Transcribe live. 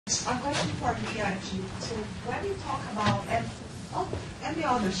A question for me, actually. So when you talk about, and the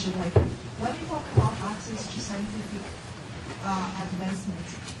others too, like, when you talk about access to scientific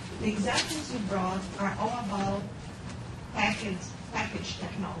advancements, the examples you brought are all about package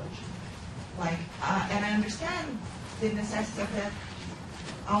technology. Like, and I understand the necessity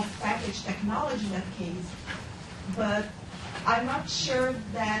of package technology in that case, but I'm not sure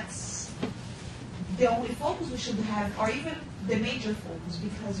that's the only focus we should have, or even the major focus,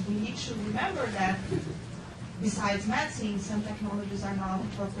 because we need to remember that besides medicine, some technologies are not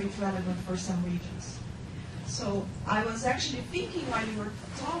appropriately relevant for some regions. So I was actually thinking while you were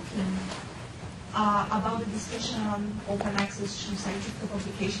talking about the discussion on open access to scientific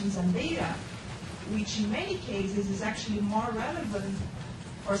publications and data, which in many cases is actually more relevant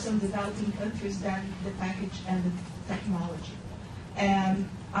for some developing countries than the package and the technology. And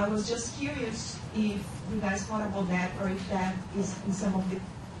I was just curious if you guys thought about that, or if that is in some of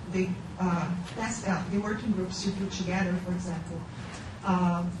the working groups you put together, for example.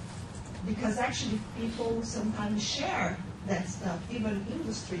 Because actually people sometimes share that stuff, even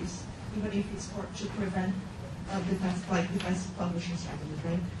industries, even if it's to prevent defensive publishing strategies,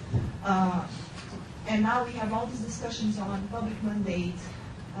 right? And now we have all these discussions on public mandate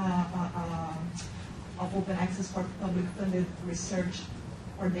of open access for public funded research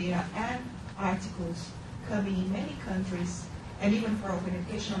or data and articles coming in many countries, and even for open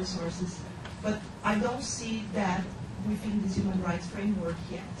educational resources. But I don't see that within this human rights framework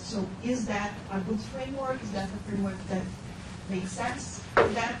yet. So is that a good framework? Is that a framework that makes sense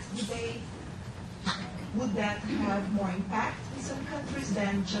in that debate? Would that have more impact in some countries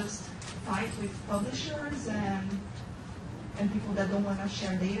than just fight with publishers and people that don't want to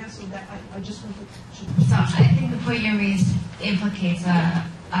share data? So that I just wanted to... So I think the point you raised implicates a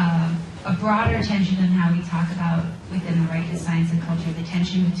broader tension in how we talk about within the right to science and culture, the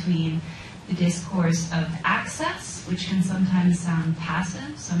tension between the discourse of access, which can sometimes sound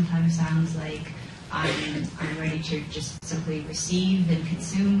passive, sometimes sounds like I'm ready to just simply receive and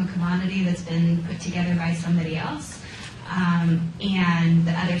consume a commodity that's been put together by somebody else. And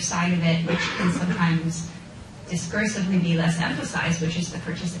the other side of it, which can sometimes discursively be less emphasized, which is the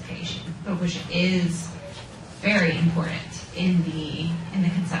participation, but which is very important in the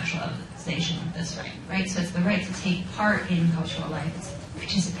conceptualization of this right? So it's the right to take part in cultural life. It's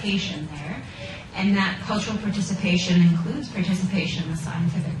participation there. And that cultural participation includes participation in the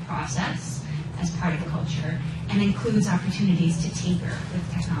scientific process as part of culture, and includes opportunities to tinker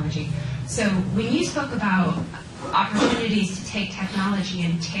with technology. So when you spoke about opportunities to take technology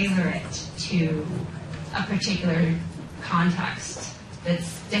and tailor it to a particular context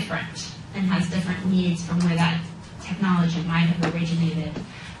that's different and has different needs from where that technology might have originated,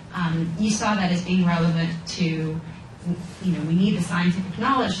 you saw that as being relevant to, we need the scientific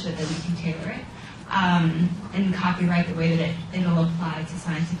knowledge so that we can tailor it, and copyright the way that it'll apply to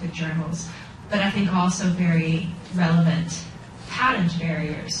scientific journals. But I think also very relevant patent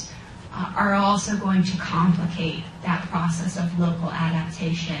barriers are also going to complicate that process of local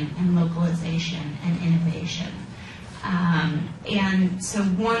adaptation and localization and innovation. And so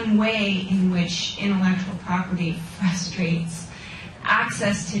one way in which intellectual property frustrates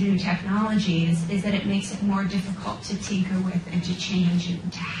access to new technologies is that it makes it more difficult to tinker with and to change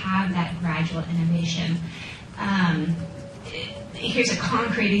and to have that gradual innovation. Here's a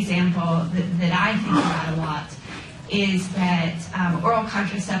concrete example that I think about a lot, is that oral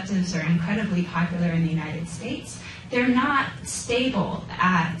contraceptives are incredibly popular in the United States. They're not stable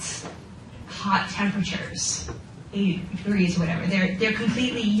at hot temperatures, 8 degrees, whatever. They're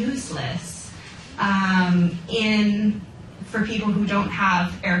completely useless for people who don't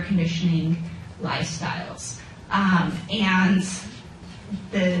have air conditioning lifestyles. And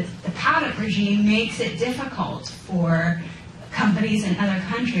the patent regime makes it difficult for companies in other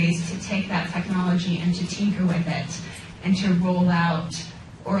countries to take that technology and to tinker with it and to roll out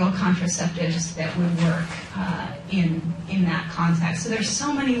oral contraceptives that would work in that context. So there's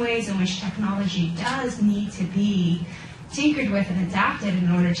so many ways in which technology does need to be tinkered with and adapted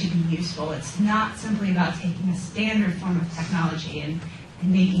in order to be useful. It's not simply about taking a standard form of technology and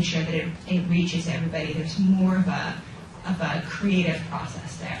making sure that it reaches everybody. There's more of a creative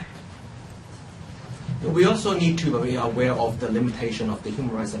process there. We also need to be aware of the limitation of the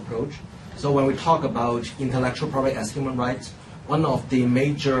human rights approach. So when we talk about intellectual property as human rights, one of the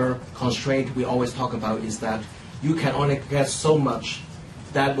major constraints we always talk about is that you can only get so much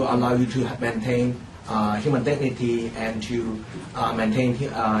that will allow you to maintain human dignity and to maintain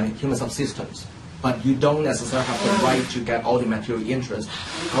human subsistence. But you don't necessarily have the right to get all the material interest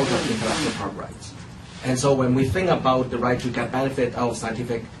out of intellectual property rights. And so when we think about the right to get benefit out of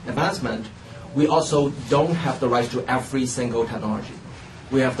scientific advancement, we also don't have the right to every single technology.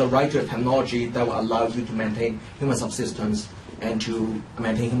 We have the right to a technology that will allow you to maintain human subsistence and to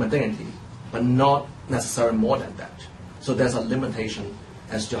maintain human dignity, but not necessarily more than that. So there's a limitation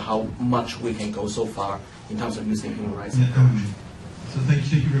as to how much we can go so far in terms of using human rights. Yeah, so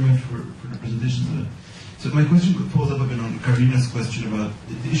thank you very much for the presentation. So my question follows up a bit on Karina's question about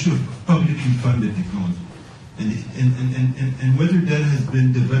the issue of publicly funded technology, and whether that has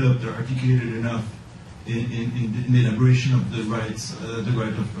been developed or articulated enough in the elaboration of the rights, the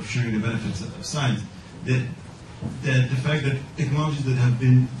right of sharing the benefits of science, that the fact that technologies that have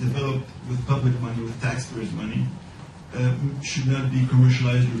been developed with public money, with taxpayers' money, should not be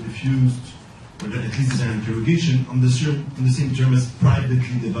commercialized or diffused, or that at least is an interrogation on the same term as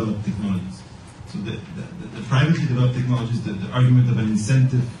privately developed technologies. So the privately developed technologies, the argument of an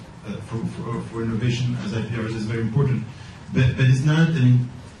incentive for innovation as IPRs is very important, but it's not. I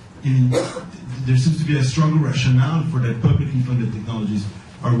mean, there seems to be a stronger rationale for that publicly funded technologies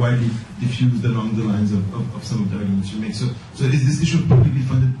are widely diffused along the lines of some of the arguments you make. So is this issue of publicly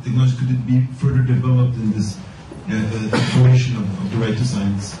funded technology, could it be further developed in this declaration of the right to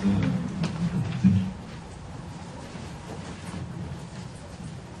science?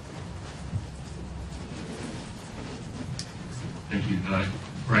 Thank you,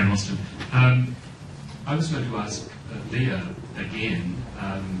 Brian Austin. I was going to ask Leah again,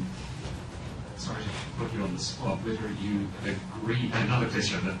 sorry to put you on the spot, whether you agree, another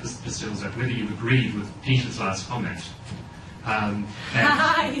question that this distills out, whether you agreed with Peter's last comment.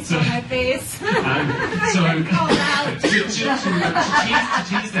 It's on my face. To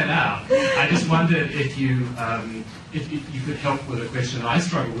tease that out, I just wondered if you could help with a question I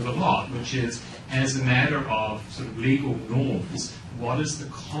struggle with a lot, which is, as a matter of sort of legal norms, what is the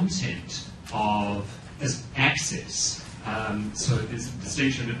content of as access? So there's a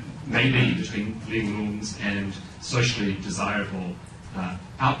distinction maybe between legal norms and socially desirable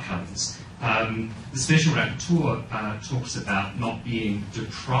outcomes. The special rapporteur talks about not being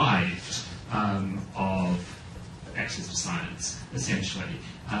deprived of access to science, essentially.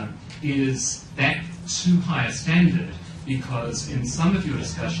 Is that too high a standard? Because in some of your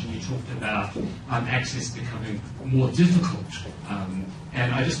discussion you talked about access becoming more difficult.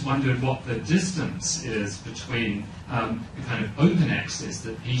 And I just wondered what the distance is between the kind of open access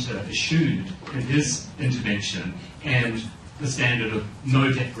that Peter eschewed in his intervention and the standard of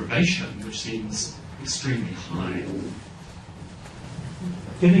no deprivation, which seems extremely high.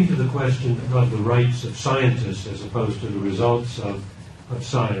 Getting to the question of the rights of scientists as opposed to the results of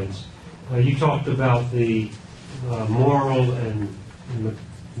science, you talked about the moral and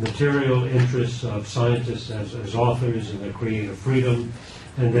material interests of scientists as authors and their creative freedom.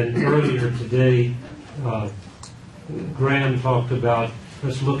 And then earlier today, Graham talked about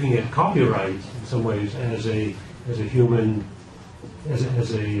us looking at copyright in some ways as a human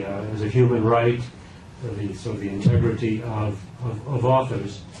right, so the integrity of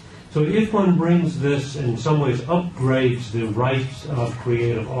authors. So if one brings this, in some ways upgrades the rights of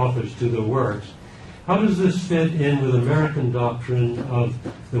creative authors to their works, how does this fit in with American doctrine of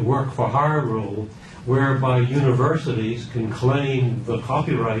the work for hire rule, whereby universities can claim the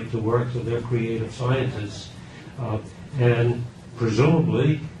copyright to works of their creative scientists, and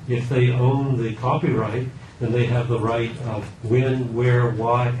presumably, if they own the copyright, then they have the right of when, where,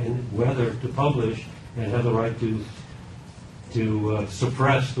 why, and whether to publish, and have the right to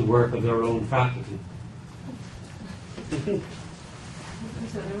suppress the work of their own faculty.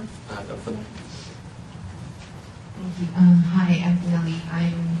 Hi, I'm Nelly.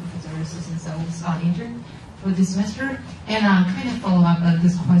 I'm an assistant sales intern for this semester. And kind of follow up on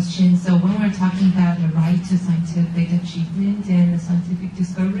this question. So when we're talking about the right to scientific achievement and scientific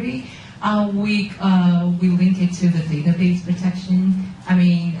discovery, we link it to the database protection. I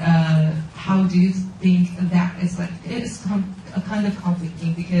mean, how do you think that is like? It's a kind of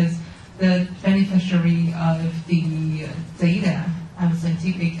conflicting because the beneficiary of the data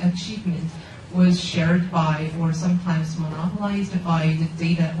scientific achievement was shared by or sometimes monopolized by the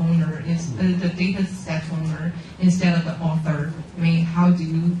data owner, the data set owner instead of the author. I mean, how do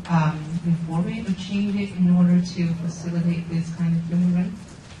you inform it or change it in order to facilitate this kind of human rights?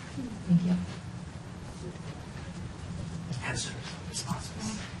 Thank you. Answers,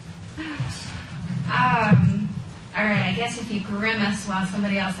 responses. All right, I guess if you grimace while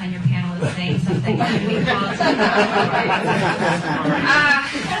somebody else on your panel is saying something, you can be called.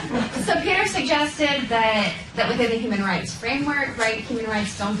 So Peter suggested that within the human rights framework, right, human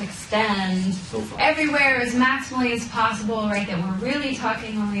rights don't extend everywhere as maximally as possible, right, that we're really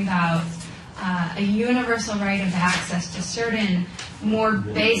talking only about a universal right of access to certain more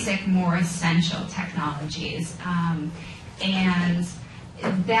basic, more essential technologies. And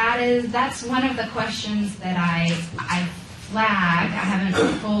that's one of the questions that I flag. I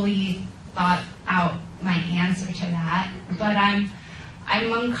haven't fully thought out my answer to that, but I'm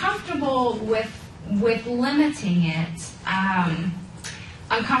uncomfortable with limiting it.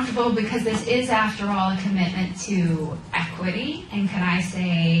 Uncomfortable because this is, after all, a commitment to equity. And can I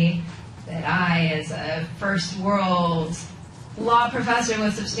say that I, as a first world law professor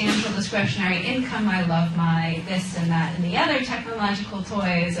with substantial discretionary income, I love my this and that and the other technological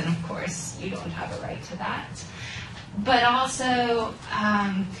toys, and of course you don't have a right to that. But also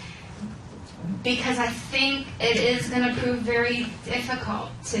because I think it is going to prove very difficult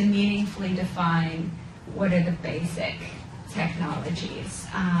to meaningfully define what are the basic technologies.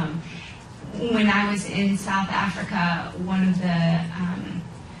 When I was in South Africa, one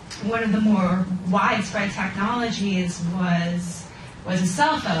of the more widespread technologies was a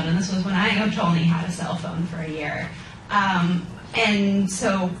cell phone, and this was when I had only had a cell phone for a year. And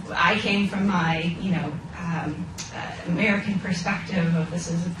so I came from my, American perspective of this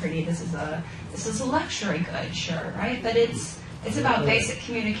is a luxury good, sure, right? But it's about basic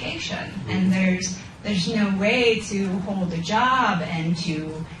communication, and there's no way to hold a job and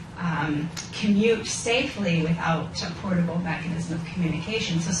to commute safely without a portable mechanism of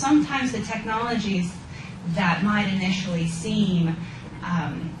communication. So sometimes the technologies that might initially seem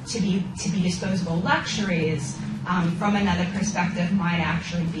to be disposable luxuries, from another perspective, might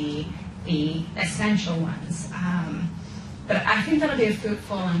actually be essential ones. But I think that'll be a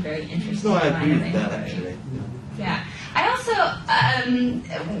fruitful and very interesting. No, I agree with that, actually. Yeah. I also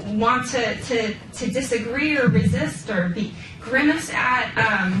want to disagree or resist or grimace at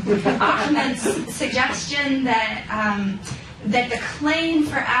Ahmed's suggestion that the claim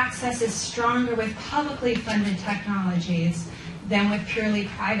for access is stronger with publicly funded technologies than with purely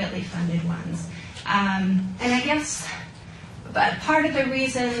privately funded ones. And I guess part of the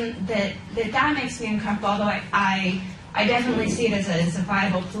reason that makes me uncomfortable, although I definitely see it as a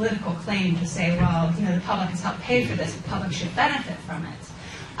viable political claim to say, well, the public has helped pay for this, the public should benefit from it.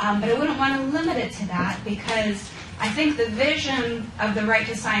 But I wouldn't want to limit it to that, because I think the vision of the right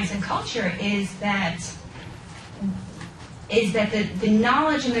to science and culture is that the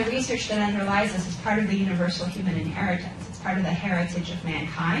knowledge and the research that underlies this is part of the universal human inheritance. It's part of the heritage of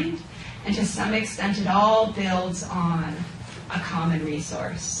mankind, and to some extent it all builds on a common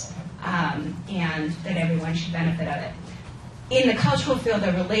resource, and that everyone should benefit of it. In the cultural field,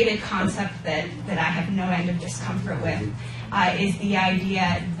 a related concept that I have no end of discomfort with is the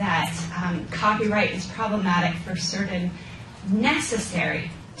idea that copyright is problematic for certain necessary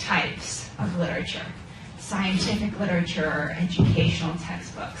types of literature, scientific literature or educational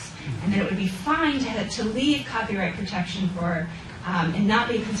textbooks, and that it would be fine to leave copyright protection for and not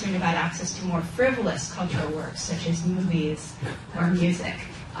be concerned about access to more frivolous cultural works such as movies or music.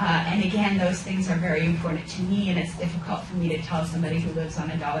 And again, those things are very important to me, and it's difficult for me to tell somebody who lives on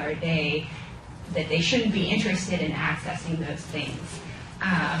 $1 a day that they shouldn't be interested in accessing those things.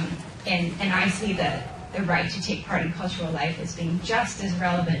 And I see the right to take part in cultural life as being just as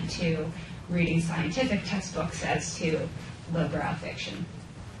relevant to reading scientific textbooks as to lowbrow fiction.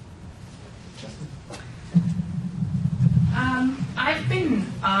 I've been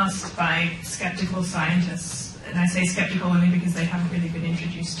asked by skeptical scientists, and I say skeptical only because they haven't really been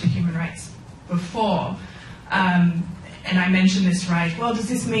introduced to human rights before, and I mentioned this right, well, does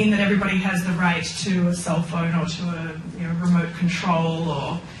this mean that everybody has the right to a cell phone or to a remote control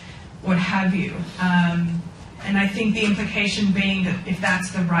or what have you? And I think the implication being that if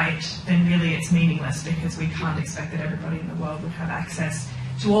that's the right, then really it's meaningless, because we can't expect that everybody in the world would have access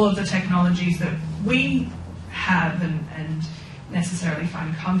to all of the technologies that we have and necessarily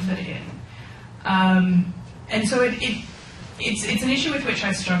find comfort in. And so it's an issue with which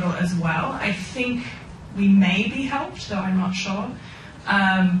I struggle as well. I think we may be helped, though I'm not sure,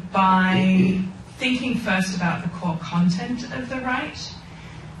 by thinking first about the core content of the right,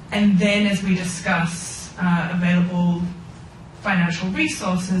 and then as we discuss available financial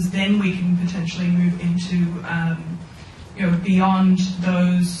resources, then we can potentially move into beyond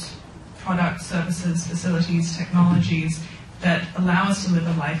those products, services, facilities, technologies that allow us to live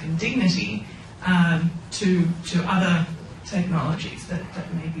a life in dignity, to other technologies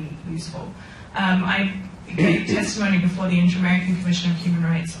that may be useful. I gave testimony before the Inter-American Commission of Human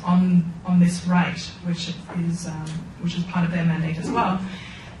Rights on this right, which is part of their mandate as well.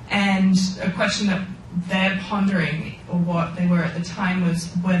 And a question that they're pondering, or what they were at the time, was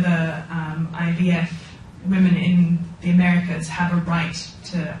whether IVF women in the Americas have a right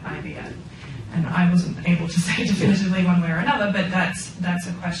to IVF. And I wasn't able to say definitively one way or another, but that's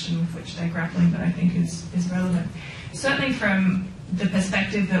a question with which they're grappling that I think is relevant. Certainly from the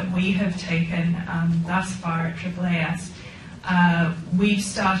perspective that we have taken thus far at AAAS, we've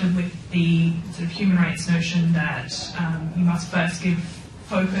started with the sort of human rights notion that you must first give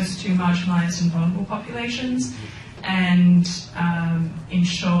focus to marginalized and vulnerable populations and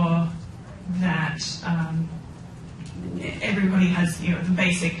ensure that everybody has the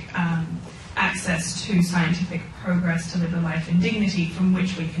basic access to scientific progress to live a life in dignity, from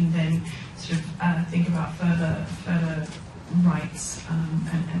which we can then sort of think about further rights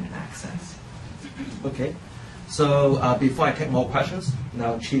and access. Okay. So before I take more questions,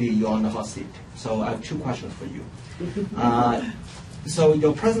 now Chidi, you're on the hot seat. So I have two questions for you. So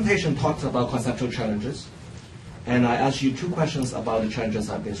your presentation talks about conceptual challenges, and I asked you two questions about the challenges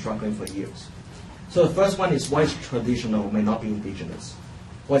I've been struggling for years. So the first one is why is traditional may not be indigenous?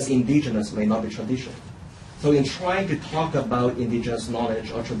 Why is indigenous may not be traditional? So in trying to talk about indigenous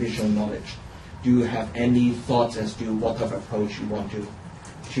knowledge or traditional knowledge, do you have any thoughts as to what type of approach you want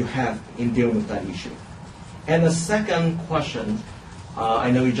to have in dealing with that issue? And the second question,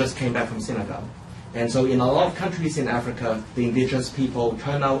 I know you just came back from Senegal. And so in a lot of countries in Africa, the indigenous people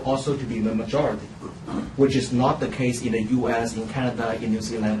turn out also to be the majority, which is not the case in the US, in Canada, in New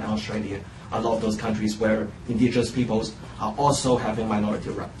Zealand, and Australia. A lot of those countries where indigenous peoples are also having minority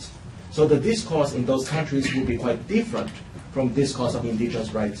rights. So the discourse in those countries will be quite different from discourse of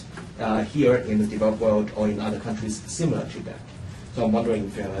indigenous rights here in the developed world or in other countries similar to that. So I'm wondering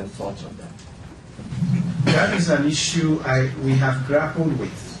if you have any thoughts on that. That is an issue we have grappled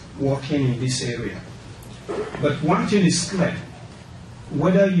with working in this area. But one thing is clear,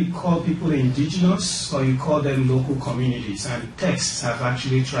 whether you call people indigenous or you call them local communities, and texts have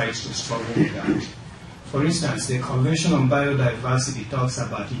actually tried to struggle with that. For instance, the Convention on Biodiversity talks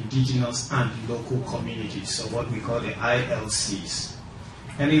about indigenous and local communities, so what we call the ILCs.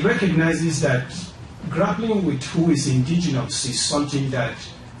 And it recognizes that grappling with who is indigenous is something that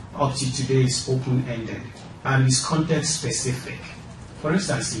up to today is open-ended and is context-specific. For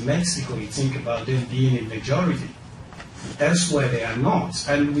instance, in Mexico, you think about them being a majority. Elsewhere, they are not.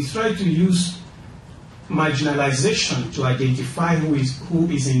 And we try to use marginalization to identify who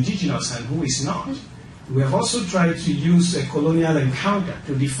is indigenous and who is not. We have also tried to use a colonial encounter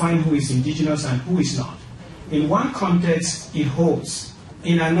to define who is indigenous and who is not. In one context, it holds.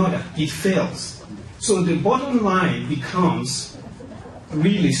 In another, it fails. So the bottom line becomes,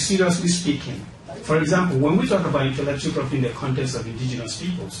 really seriously speaking, for example, when we talk about intellectual property in the context of indigenous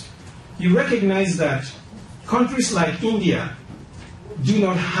peoples, you recognize that countries like India do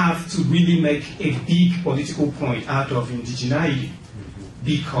not have to really make a big political point out of indigeneity,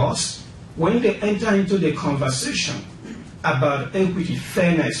 because when they enter into the conversation about equity,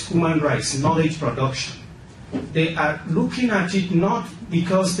 fairness, human rights, knowledge production, they are looking at it not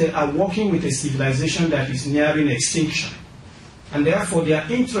because they are working with a civilization that is nearing extinction, and therefore their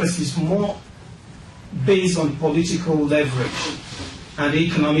interest is more based on political leverage and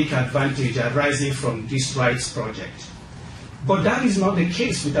economic advantage arising from this rights project. But that is not the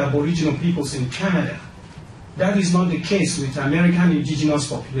case with Aboriginal peoples in Canada. That is not the case with American indigenous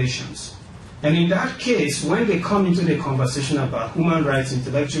populations. And in that case, when they come into the conversation about human rights,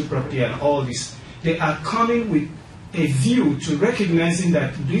 intellectual property, and all this, they are coming with a view to recognizing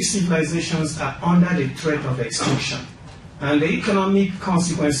that these civilizations are under the threat of extinction. And the economic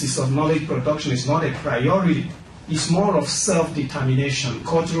consequences of knowledge production is not a priority. It's more of self-determination,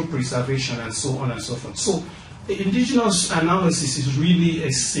 cultural preservation, and so on and so forth. So the indigenous analysis is really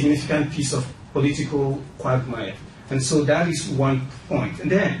a significant piece of political quagmire. And so that is one point.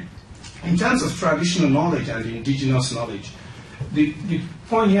 And then, in terms of traditional knowledge and indigenous knowledge, the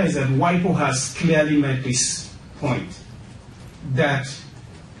point here is that WIPO has clearly made this point, that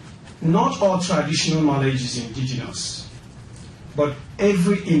not all traditional knowledge is indigenous, but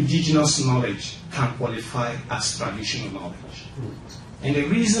every indigenous knowledge can qualify as traditional knowledge. And the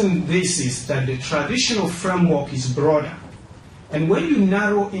reason this is that the traditional framework is broader. And when you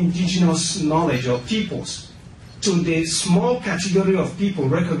narrow indigenous knowledge of peoples to the small category of people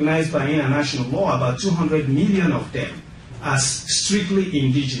recognized by international law, about 200 million of them, as strictly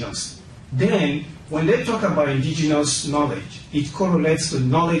indigenous, then when they talk about indigenous knowledge, it correlates to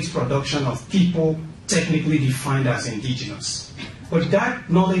knowledge production of people technically defined as indigenous. But that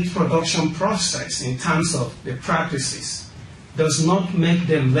knowledge production process, in terms of the practices, does not make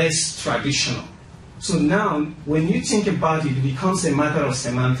them less traditional. So now, when you think about it, it becomes a matter of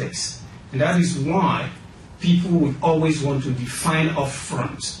semantics. And that is why people would always want to define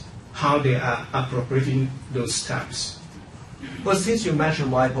upfront how they are appropriating those terms. But since you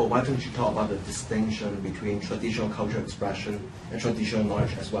mentioned WIPO, why don't you talk about the distinction between traditional cultural expression and traditional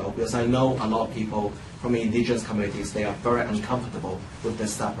knowledge as well? Because I know a lot of people from indigenous communities, they are very uncomfortable with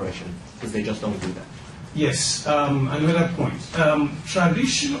this separation because they just don't do that. Yes, another point.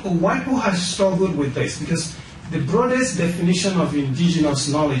 WIPO has struggled with this because the broadest definition of indigenous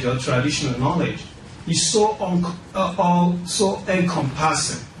knowledge or traditional knowledge is so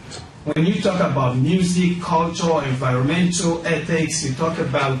encompassing. When you talk about music, culture, environmental ethics, you talk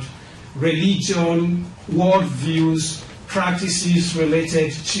about religion, worldviews, practices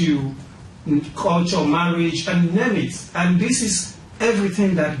related to culture, marriage, and name it. And this is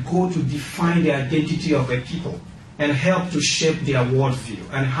everything that go to define the identity of a people and help to shape their worldview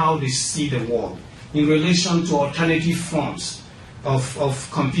and how they see the world in relation to alternative forms of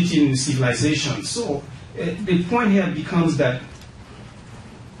competing civilizations. So the point here becomes that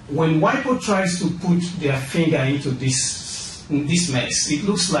when WIPO tries to put their finger into this mess, it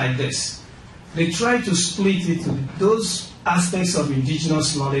looks like this. They try to split it into those aspects of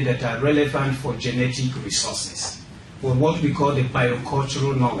indigenous knowledge that are relevant for genetic resources, or what we call the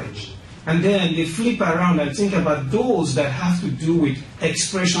biocultural knowledge. And then they flip around and think about those that have to do with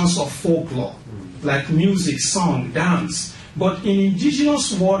expressions of folklore, like music, song, dance. But in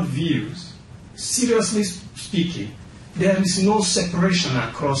indigenous worldviews, seriously speaking, there is no separation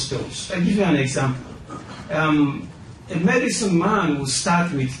across those. I'll give you an example. A medicine man will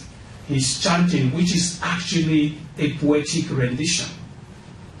start with his chanting, which is actually a poetic rendition.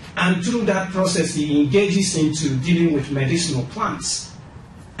 And through that process, he engages into dealing with medicinal plants.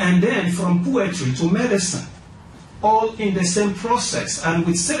 And then from poetry to medicine, all in the same process, and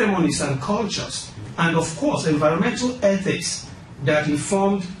with ceremonies and cultures, and of course, environmental ethics that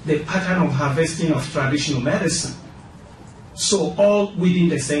informed the pattern of harvesting of traditional medicine. So all within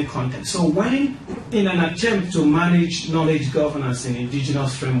the same context. So when, in an attempt to manage knowledge governance in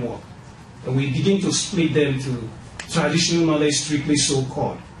indigenous framework, we begin to split them to traditional knowledge, strictly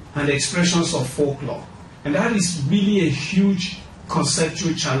so-called, and expressions of folklore. And that is really a huge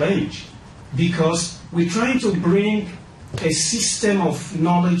conceptual challenge because we're trying to bring a system of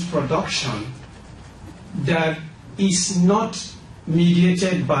knowledge production that is not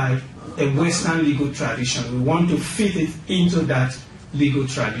mediated by a Western legal tradition. We want to fit it into that legal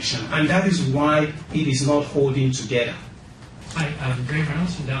tradition, and that is why it is not holding together. Hi, I'm Graham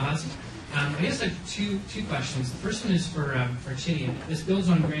Reynolds from Dalhousie. I guess I have two questions. The first one is for Chitty. This builds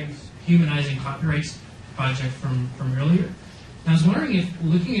on Graham's humanizing copyrights project from earlier. And I was wondering if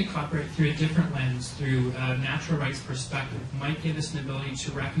looking at copyright through a different lens, through a natural rights perspective, might give us an ability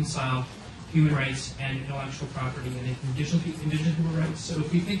to reconcile human rights and intellectual property and indigenous people rights. So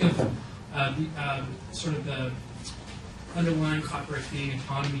if we think of sort of the underlying copyright being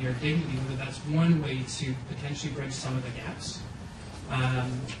autonomy or dignity, whether that's one way to potentially bridge some of the gaps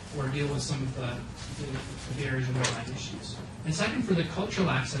or deal with some of the barriers and underlying issues. And second, for the cultural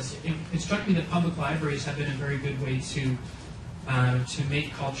access, it struck me that public libraries have been a very good way to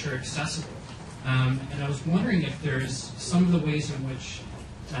make culture accessible. And I was wondering if there's some of the ways in which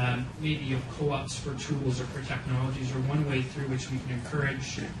maybe you have co-ops for tools or for technologies, or one way through which we can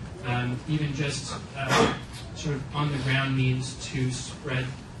encourage even just sort of on-the-ground means to spread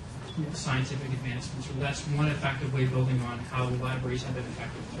scientific advancements. Or that's one effective way, building on how libraries have been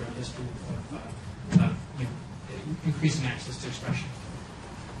effective throughout this group of increasing access to expression.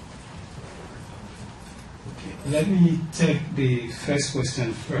 Okay. Let me take the first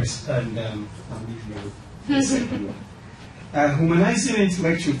question first, and I'll leave you the second one. Humanizing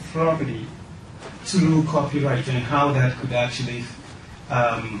intellectual property through copyright and how that could actually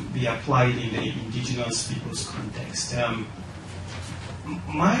be applied in the indigenous people's context.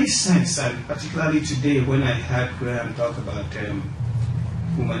 My sense, and particularly today when I heard Graham talk about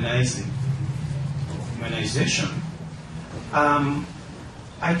humanization,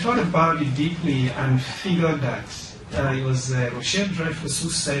 I thought about it deeply and figured that it was Rochelle Dreyfus who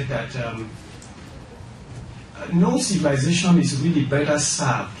said that no civilization is really better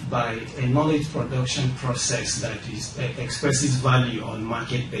served by a knowledge production process that expresses value on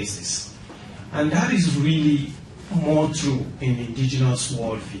market basis. And that is really more true in the indigenous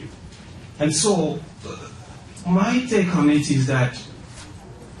worldview. And so my take on it is that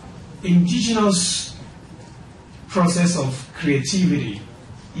indigenous process of creativity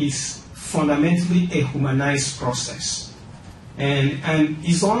is fundamentally a humanized process. And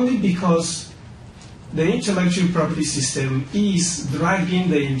it's only because the intellectual property system is dragging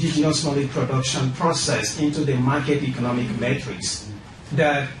the indigenous knowledge production process into the market economic matrix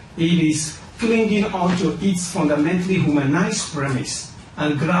that it is clinging onto its fundamentally humanized premise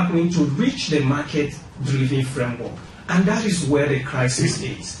and grappling to reach the market-driven framework. And that is where the crisis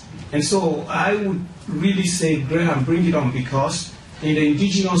is. And so I would really say, Graham, bring it on, because in the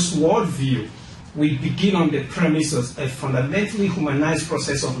indigenous worldview, we begin on the premise of a fundamentally humanized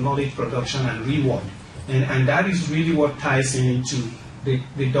process of knowledge production and reward. And that is really what ties into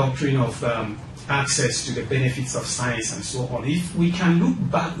the doctrine of access to the benefits of science and so on. If we can look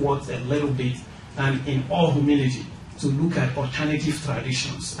backwards a little bit, and in all humility, to look at alternative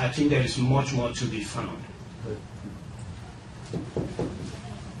traditions, I think there is much more to be found.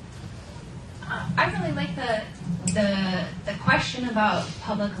 I really like the question about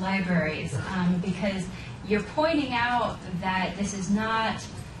public libraries, because you're pointing out that this is not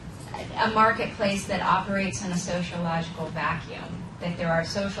a marketplace that operates in a sociological vacuum, that there are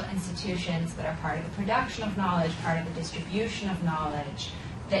social institutions that are part of the production of knowledge, part of the distribution of knowledge,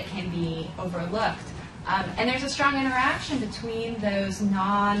 that can be overlooked. And there's a strong interaction between those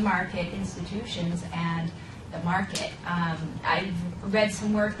non-market institutions and the market. I've read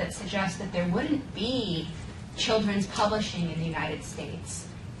some work that suggests that there wouldn't be children's publishing in the United States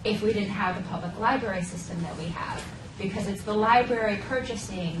if we didn't have the public library system that we have, because it's the library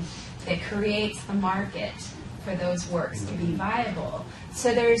purchasing that creates the market for those works to be viable.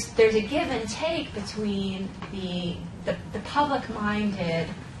 So there's a give and take between the public-minded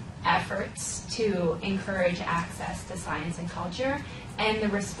efforts to encourage access to science and culture and the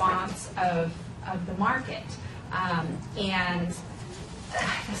response of the market. And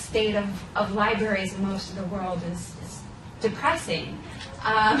the state of libraries in most of the world is depressing.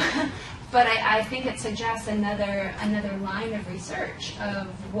 But I think it suggests another line of research of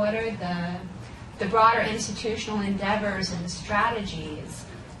what are the broader institutional endeavors and the strategies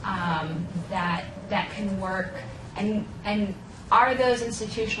that can work, and are those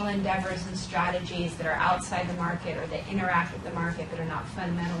institutional endeavors and strategies that are outside the market or that interact with the market but are not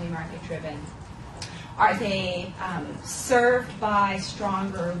fundamentally market-driven, are they served by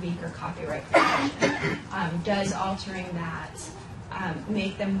stronger or weaker copyright protection? Does altering that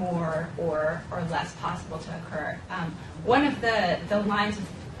make them more or less possible to occur? One of the lines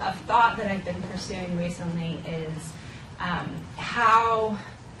of thought that I've been pursuing recently is how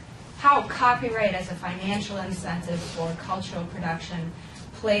copyright as a financial incentive for cultural production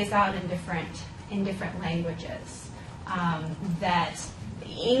plays out in different languages. That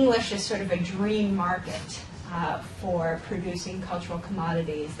English is sort of a dream market for producing cultural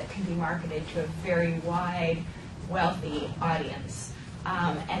commodities that can be marketed to a very wide, wealthy audience.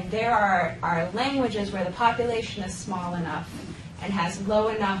 And there are languages where the population is small enough and has low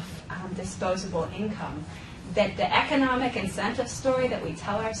enough disposable income that the economic incentive story that we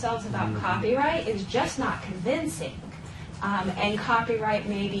tell ourselves about copyright is just not convincing. And copyright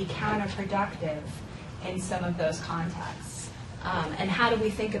may be counterproductive in some of those contexts. And how do we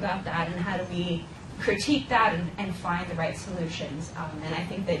think about that, and how do we critique that and find the right solutions? And I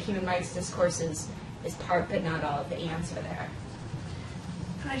think that human rights discourse is part but not all of the answer there.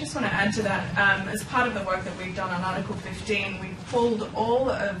 I just want to add to that, as part of the work that we've done on Article 15, we pulled all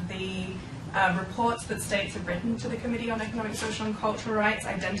of the reports that states have written to the Committee on Economic, Social and Cultural Rights,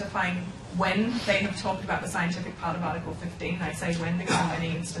 identifying when they have talked about the scientific part of Article 15. I say when because in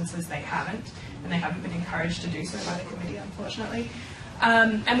many instances they haven't, and they haven't been encouraged to do so by the committee, unfortunately.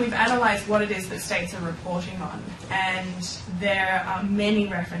 And we've analysed what it is that states are reporting on, and there are many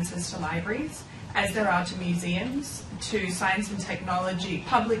references to libraries, as there are to museums, to science and technology,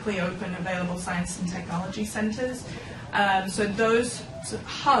 publicly open, available science and technology centres. So those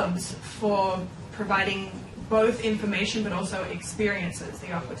hubs for providing both information but also experiences,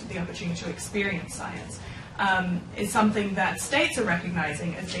 the opportunity to experience science, is something that states are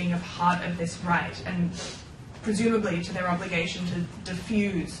recognising as being a part of this right, and presumably to their obligation to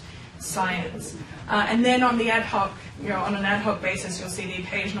diffuse science. And then on the ad hoc, on an ad hoc basis, you'll see the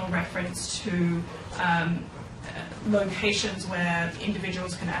occasional reference to locations where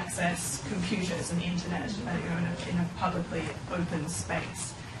individuals can access computers and the internet in a publicly open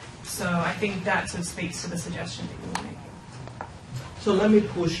space. So I think that sort of speaks to the suggestion that you were making. So let me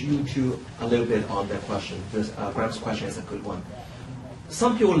push you to a little bit on that question, because Graham's question is a good one.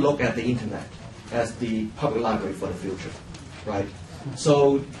 Some people look at the internet as the public library for the future, right?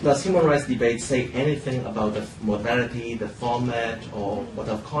 So does human rights debate say anything about the modality, the format, or what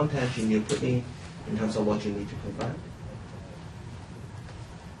of content you need to put in terms of what you need to provide?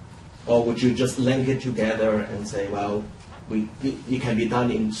 Or would you just link it together and say, well, it can be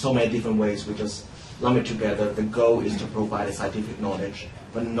done in so many different ways, we just lump it together. The goal is to provide a scientific knowledge,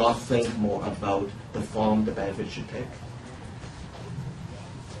 but not think more about the form the benefit should take?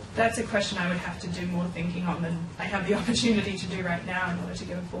 That's a question I would have to do more thinking on than I have the opportunity to do right now in order to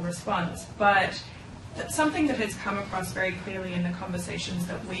give a full response. But something that has come across very clearly in the conversations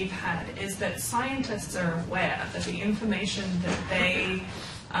that we've had is that scientists are aware that the information that they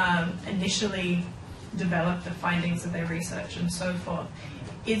initially develop, the findings of their research and so forth,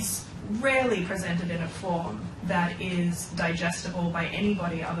 is rarely presented in a form that is digestible by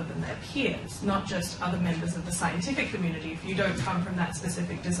anybody other than their peers, not just other members of the scientific community. If you don't come from that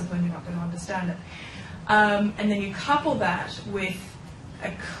specific discipline, you're not going to understand it. And then you couple that with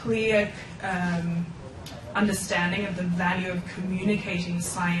a clear understanding of the value of communicating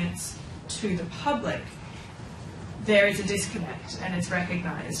science to the public, there is a disconnect, and it's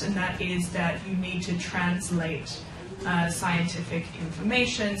recognized, and that is that you need to translate scientific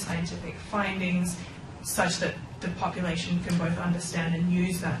information, scientific findings, such that the population can both understand and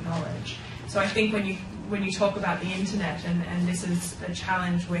use that knowledge. So I think when you talk about the internet, and this is a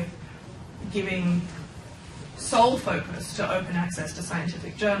challenge with giving sole focus to open access to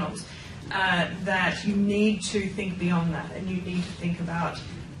scientific journals, that you need to think beyond that, and you need to think about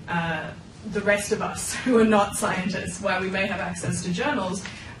the rest of us who are not scientists. While we may have access to journals,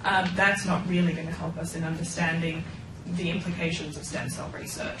 that's not really going to help us in understanding the implications of stem cell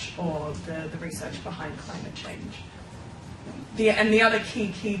research or the research behind climate change. And the other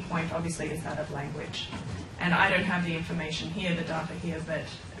key point, obviously, is that of language. And I don't have the information here, the data here, but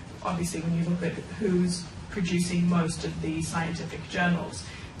obviously when you look at who's producing most of the scientific journals,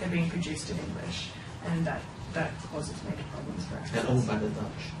 they're being produced in English, and that causes major problems for access. And owned by the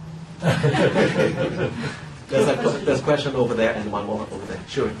Dutch. There's a question over there and one more over there.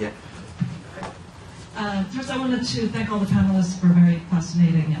 Sure, yeah. First, I wanted to thank all the panelists for very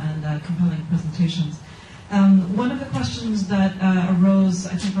fascinating and compelling presentations. One of the questions that arose,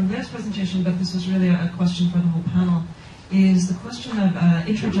 I think, from this presentation, but this was really a question for the whole panel, is the question of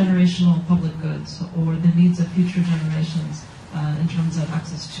intergenerational public goods, or the needs of future generations in terms of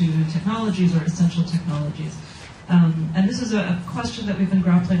access to technologies or essential technologies. And this is a question that we've been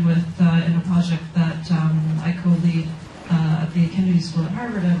grappling with in a project that I co-lead at the Kennedy School at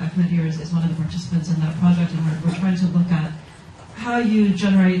Harvard, and Ahmed here is one of the participants in that project, and we're trying to look at how you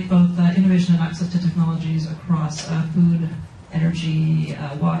generate both innovation and access to technologies across food, energy,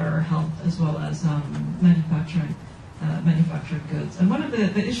 water, health, as well as manufactured goods. And one of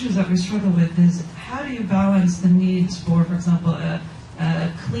the issues that we struggle with is how do you balance the needs for example, a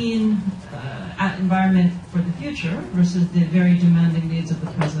clean environment for the future versus the very demanding needs of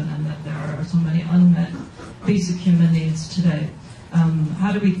the present, and that there are so many unmet basic human needs today.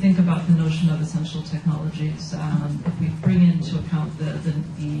 How do we think about the notion of essential technologies if we bring into account the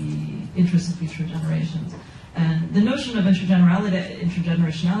interests of future generations? And the notion of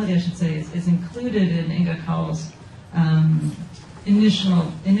intergenerationality, I should say, is included in Inga Cowell's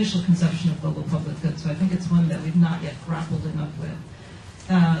initial conception of global public good. So I think it's one that we've not yet grappled enough with.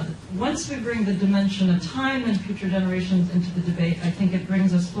 Once we bring the dimension of time and future generations into the debate, I think it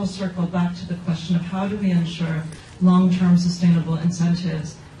brings us full circle back to the question of how do we ensure long-term sustainable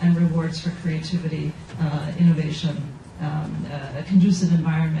incentives and rewards for creativity, innovation, a conducive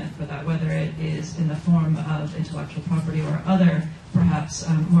environment for that, whether it is in the form of intellectual property or other, perhaps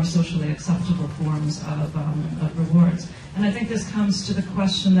more socially acceptable forms of rewards. And I think this comes to the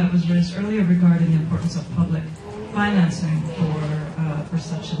question that was raised earlier regarding the importance of public financing for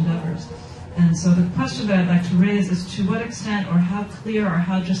such endeavors. And so the question that I'd like to raise is to what extent or how clear or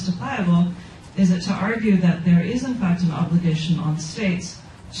how justifiable is it to argue that there is in fact an obligation on states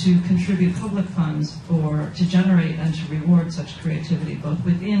to contribute public funds to generate and to reward such creativity, both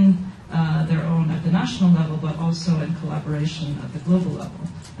within their own at the national level, but also in collaboration at the global level.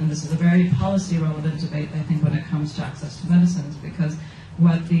 And this is a very policy-relevant debate, I think, when it comes to access to medicines, because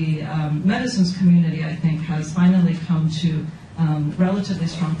what the medicines community, I think, has finally come to relatively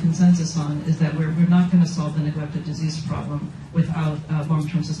strong consensus on is that we're not going to solve the neglected disease problem without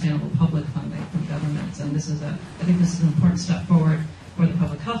long-term sustainable public funding from governments. And this is I think this is an important step forward for the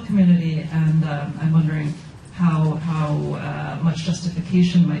public health community, and I'm wondering how much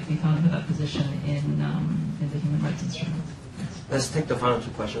justification might be found for that position in the human rights instrument. Let's take the final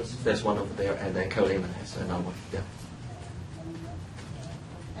two questions. There's one over there, and then Carolina has another one. Yeah.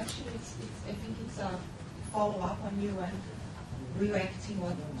 Actually, I think it's a follow-up on you and reacting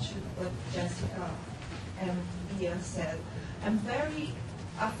what Jessica and Bia said. I'm very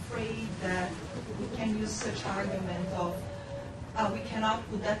afraid that we can use such argument of we cannot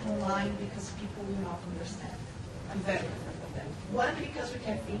put that online because people will not understand. I'm very afraid of that. One, because we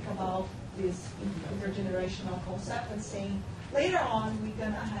can think about this intergenerational concept and saying later on we're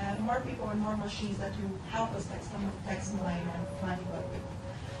going to have more people and more machines that will help us text mine and find what we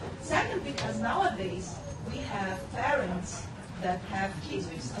want. Second, because nowadays we have parents that have kids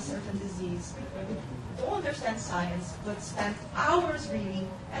with a certain disease who don't understand science but spend hours reading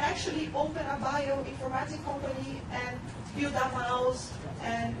and actually open a bioinformatics company and build a mouse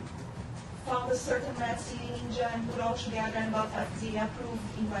and found a certain medicine in India and put all together and got FDA approved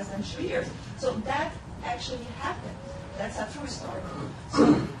in less than 2 years. So that actually happened. That's a true story.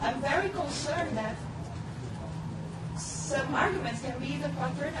 So I'm very concerned that some arguments can be even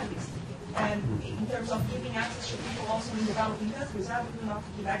paternalistic. And in terms of giving access to people also in developing countries, I would not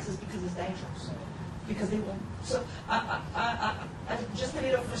give access because it's dangerous. Because they won't. So I'm just a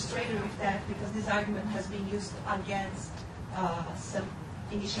little frustrated with that because this argument has been used against some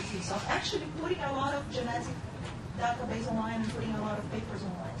initiatives of actually putting a lot of genetic database online and putting a lot of papers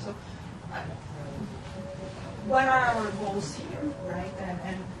online. So what are our goals here, right?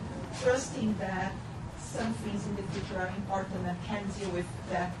 And trusting that some things in the future are important and can deal with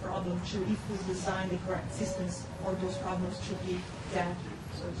that problem too if we design the correct systems for those problems to be dealt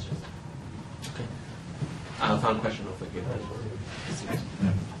with. So it's just... Okay. I found a question over here.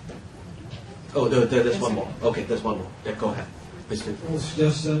 Oh, there's one more. Okay, there's one more. Yeah, go ahead. Basically. It's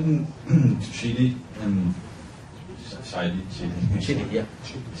just Chile and Chile, yeah.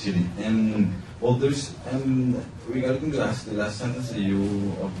 Chile. Well, there's regarding the last sentence that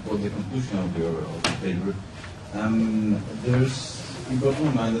you or the conclusion of the paper. There's it brought to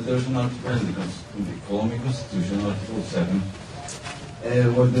my mind that there's an article in the Colombian Constitution, Article 7,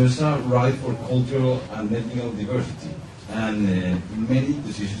 where there's a right for cultural and ethnic diversity, and in many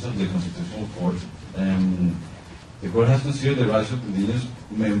decisions of the Constitutional Court. The court has considered the rights of indigenous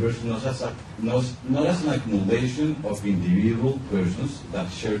members not as an accumulation of individual persons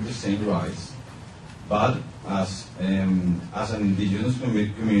that share the same rights, but as an indigenous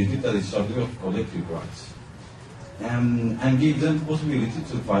community that is subject of collective rights, and give them the possibility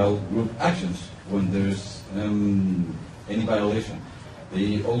to file group actions when there's any violation.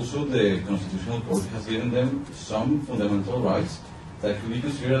 The Constitutional Court has given them some fundamental rights that could be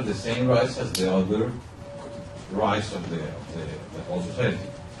considered the same rights as the other rights of the whole society.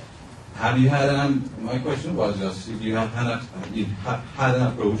 Have you had my question was just if you have had an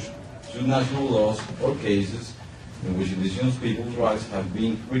approach to national laws or cases in which indigenous people's rights have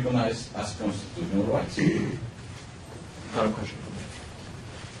been recognized as constitutional rights? Got a question.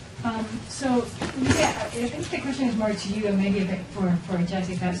 So, yeah, I think the question is more to you and maybe a bit for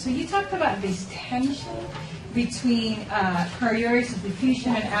Jessica. So you talked about this tension between priorities of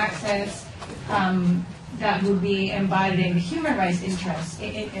diffusion and access that would be embodied in the human rights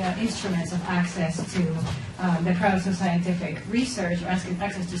instruments of access to the products of scientific research or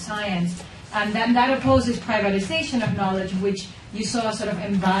access to science. And then that opposes privatization of knowledge, which you saw sort of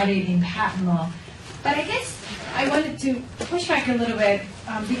embodied in patent law. But I guess I wanted to push back a little bit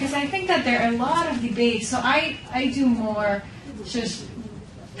because I think that there are a lot of debates. So I do more just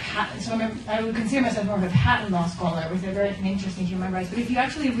so I would consider myself more of a patent law scholar with a very interest in human rights. But if you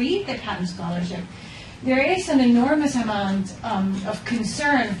actually read the patent scholarship, there is an enormous amount of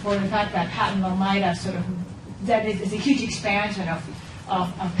concern for the fact that patent law might have sort of, that it's a huge expansion of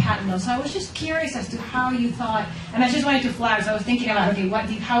patent law. So I was just curious as to how you thought, and I just wanted to flag, so I was thinking about, okay,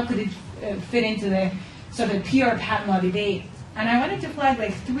 how could it fit into the sort of pure patent law debate? And I wanted to flag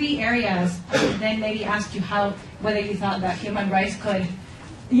like 3 areas, and then maybe ask you whether you thought that human rights could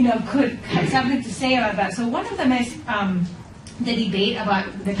have something to say about that. So one of them is the debate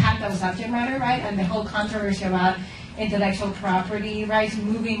about the patent subject matter, right, and the whole controversy about intellectual property rights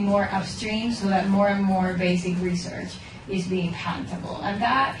moving more upstream so that more and more basic research is being patentable. And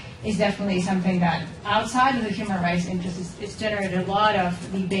that is definitely something that outside of the human rights interest, it's generated a lot of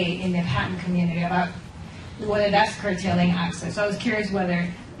debate in the patent community about whether that's curtailing access. So I was curious whether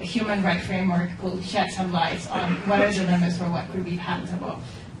the human rights framework could shed some lights on what are the limits for what could be patentable.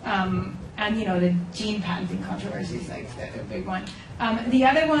 And the gene patenting controversy is like the big one. The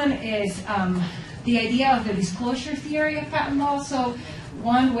other one is the idea of the disclosure theory of patent law. So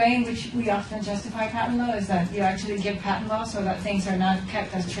one way in which we often justify patent law is that you actually give patent law so that things are not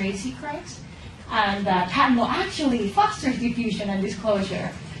kept as trade secrets. And that patent law actually fosters diffusion and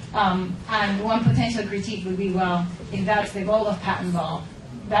disclosure. And one potential critique would be, well, if that's the goal of patent law,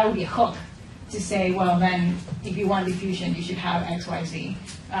 that would be a hook to say, well, then if you want diffusion, you should have X, Y, Z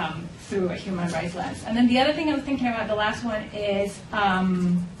through a human rights lens. And then the other thing I was thinking about, the last one, is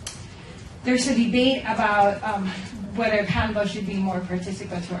there's a debate about whether patent law should be more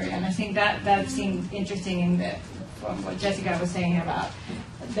participatory. And I think that seemed interesting from what Jessica was saying about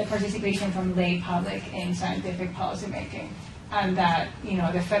the participation from lay public in scientific policymaking. And that,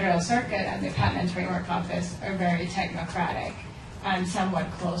 the Federal Circuit and the Patent and Trademark Office are very technocratic. and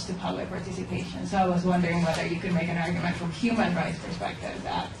somewhat close to public participation. So I was wondering whether you could make an argument from human rights perspective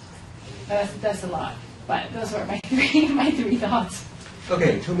that that's a lot. But those were my three thoughts.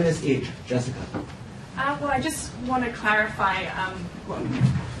 Okay, 2 minutes each. Jessica. Well, I just want to clarify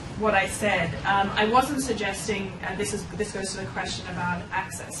what I said. I wasn't suggesting, this goes to the question about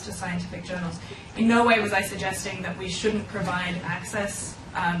access to scientific journals. In no way was I suggesting that we shouldn't provide access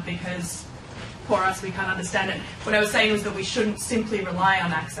because for us we can't understand it. What I was saying was that we shouldn't simply rely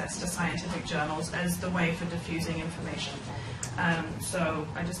on access to scientific journals as the way for diffusing information. So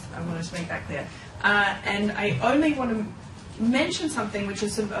I wanted to make that clear. And I only want to mention something which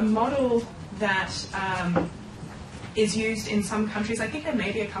is a model that is used in some countries. I think there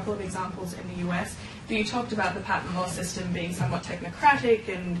may be a couple of examples in the US. But you talked about the patent law system being somewhat technocratic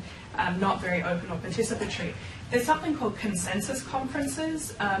and not very open or participatory. There's something called consensus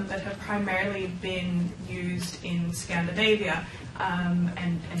conferences that have primarily been used in Scandinavia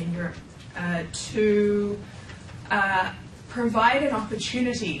and in Europe to provide an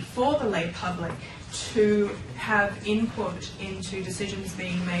opportunity for the lay public to have input into decisions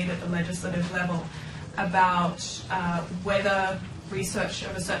being made at the legislative level about whether research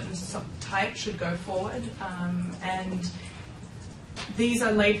of a certain type should go forward. And these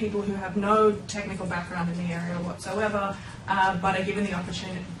are lay people who have no technical background in the area whatsoever, but are given the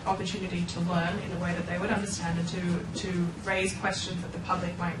opportunity to learn in a way that they would understand and to raise questions that the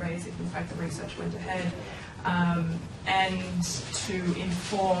public might raise if in fact the research went ahead. And to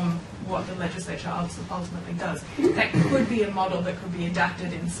inform what the legislature ultimately does. That could be a model that could be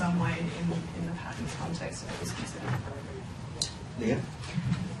adapted in some way in the patent context that was considered. Leah?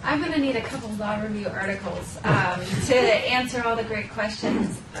 I'm going to need a couple law review articles to answer all the great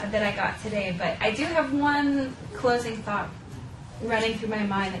questions that I got today, but I do have one closing thought running through my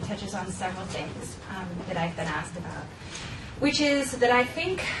mind that touches on several things that I've been asked about, which is that I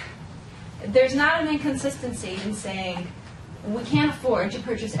think there's not an inconsistency in saying we can't afford to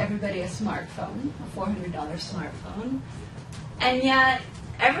purchase everybody a smartphone, a $400 smartphone, and yet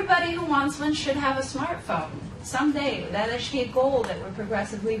everybody who wants one should have a smartphone someday. That should be a goal that we're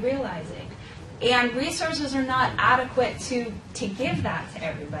progressively realizing. And resources are not adequate to give that to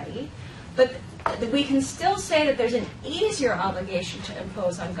everybody, but we can still say that there's an easier obligation to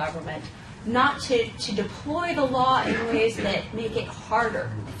impose on government not to deploy the law in ways that make it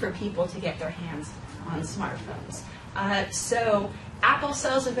harder for people to get their hands on smartphones. So Apple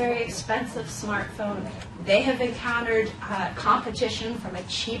sells a very expensive smartphone. They have encountered competition from a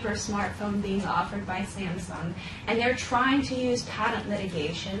cheaper smartphone being offered by Samsung, and they're trying to use patent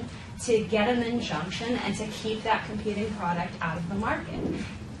litigation to get an injunction and to keep that competing product out of the market.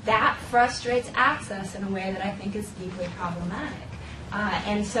 That frustrates access in a way that I think is deeply problematic.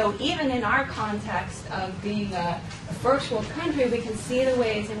 And so even in our context of being a first world country, we can see the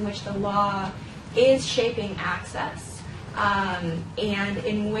ways in which the law is shaping access and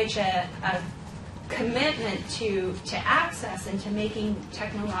in which a commitment to access and to making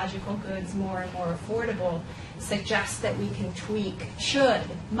technological goods more and more affordable suggests that we can tweak, should,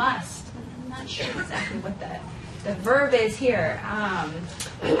 must, I'm not sure exactly what the verb is here,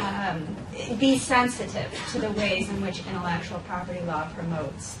 be sensitive to the ways in which intellectual property law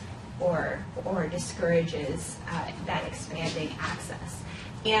promotes or discourages that expanding access.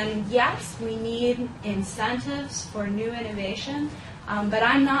 And yes, we need incentives for new innovation, but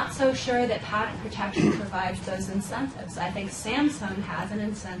I'm not so sure that patent protection provides those incentives. I think Samsung has an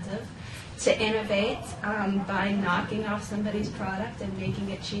incentive to innovate by knocking off somebody's product and making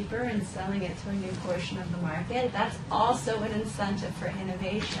it cheaper and selling it to a new portion of the market. That's also an incentive for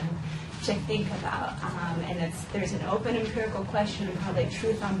innovation to think about. And there's an open empirical question and probably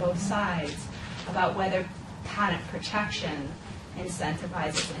truth on both sides about whether patent protection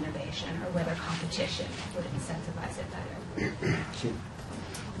incentivizes innovation or whether competition would incentivize it better.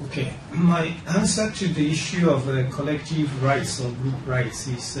 Okay, my answer to the issue of collective rights or group rights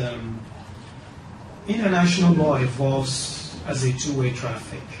is international law evolves as a two-way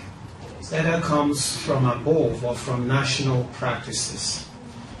traffic. It either comes from above or from national practices.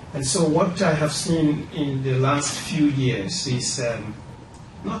 And so what I have seen in the last few years is,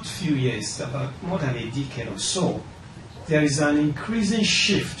 not few years, about more than a decade or so, there is an increasing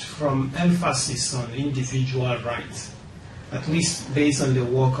shift from emphasis on individual rights, at least based on the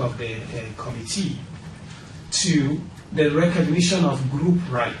work of the committee, to the recognition of group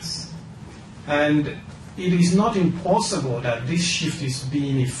rights. And it is not impossible that this shift is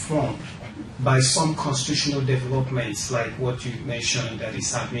being informed by some constitutional developments like what you mentioned that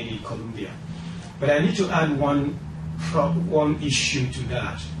is happening in Colombia. But I need to add one issue to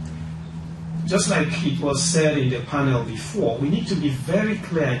that. just like it was said in the panel before, we need to be very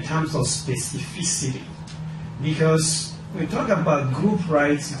clear in terms of specificity. Because we talk about group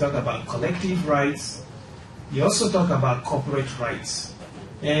rights, we talk about collective rights, we also talk about corporate rights.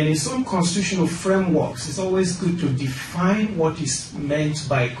 And in some constitutional frameworks, it's always good to define what is meant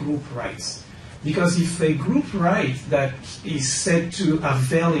by group rights. Because if a group right that is said to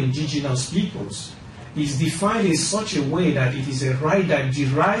avail indigenous peoples is defined in such a way that it is a right that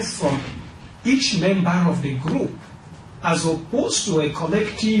derives from each member of the group, as opposed to a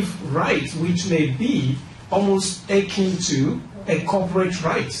collective right which may be almost akin to a corporate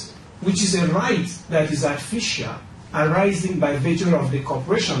right, which is a right that is artificial, arising by virtue of the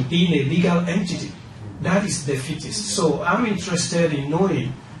corporation being a legal entity. That is defeatist. So I'm interested in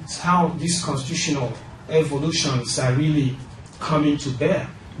knowing how these constitutional evolutions are really coming to bear.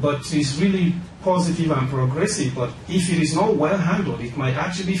 But it's really positive and progressive, but if it is not well handled, it might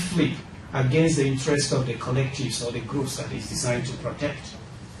actually flip against the interest of the collectives or the groups that it's designed to protect.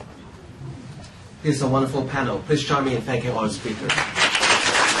 It's a wonderful panel. Please join me in thanking all the speakers.